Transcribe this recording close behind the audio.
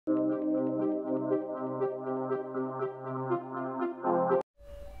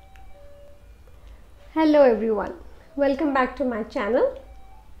Hello everyone, welcome back to my channel.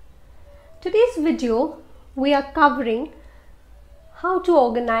 Today's video we are covering how to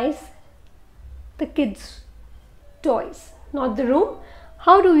organize the kids' toys, not the room.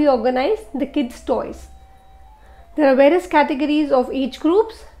 How do we organize the kids' toys? There are various categories of age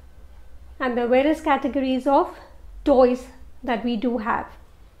groups and there are various categories of toys that we do have.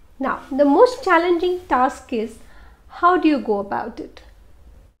 Now, the most challenging task is how do you go about it?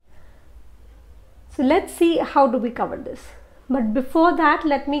 So let's see how do we cover this. But before that,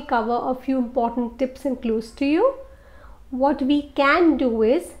 let me cover a few important tips and clues to you. What we can do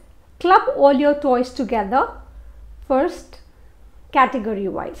is club all your toys together first, category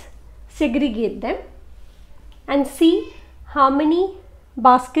wise. Segregate them and see how many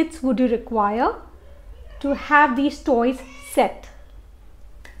baskets would you require to have these toys set.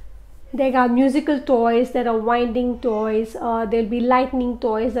 There are musical toys, there are winding toys, there will be lightning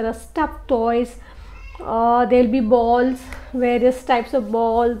toys, there are stuffed toys, there will be balls, various types of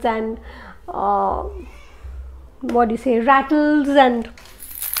balls, and rattles, and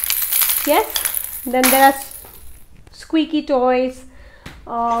yes, then there are squeaky toys,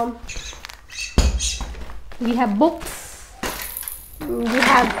 we have books, we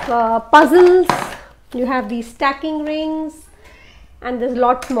have puzzles, you have these stacking rings, and there's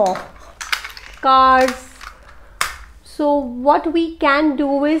lots more, cars. So what we can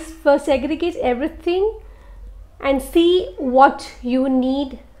do is first segregate everything and see what you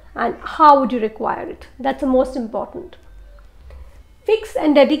need and how would you require it. That's the most important. Fix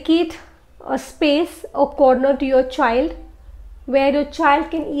and dedicate a space or corner to your child where your child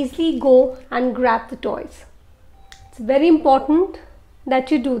can easily go and grab the toys. It's very important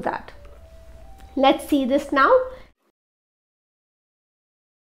that you do that. Let's see this now.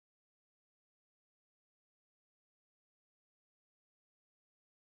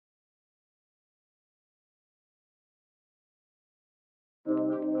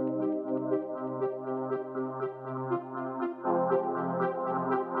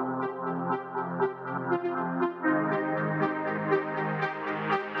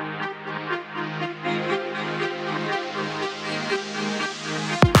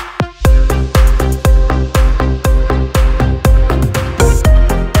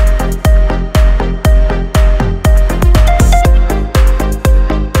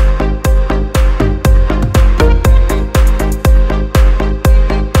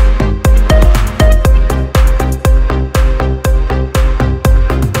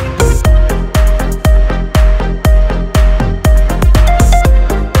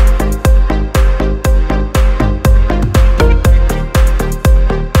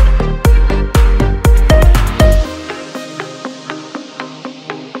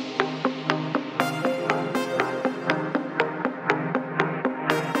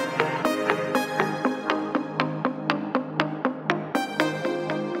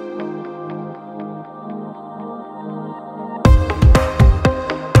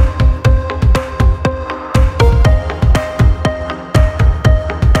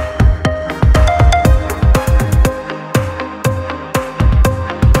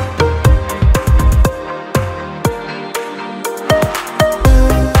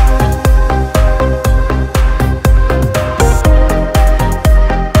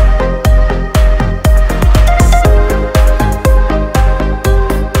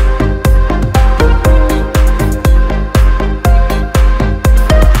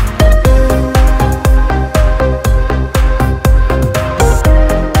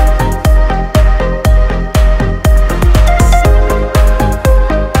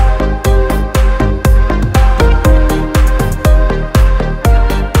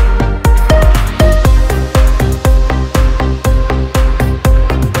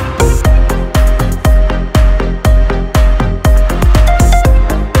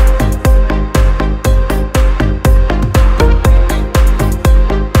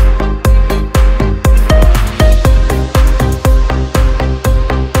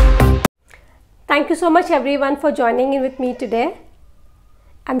 Thank you so much everyone for joining in with me today.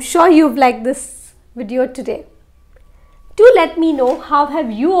 I'm sure you've liked this video today. Do let me know how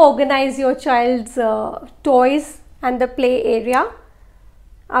have you organized your child's toys and the play area.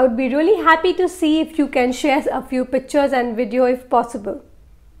 I would be really happy to see if you can share a few pictures and video if possible.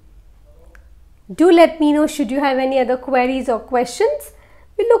 Do let me know should you have any other queries or questions.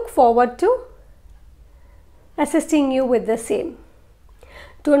 We look forward to assisting you with the same.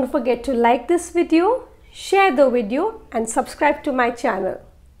 Don't forget to like this video, share the video and subscribe to my channel.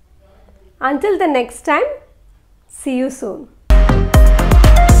 Until the next time, see you soon.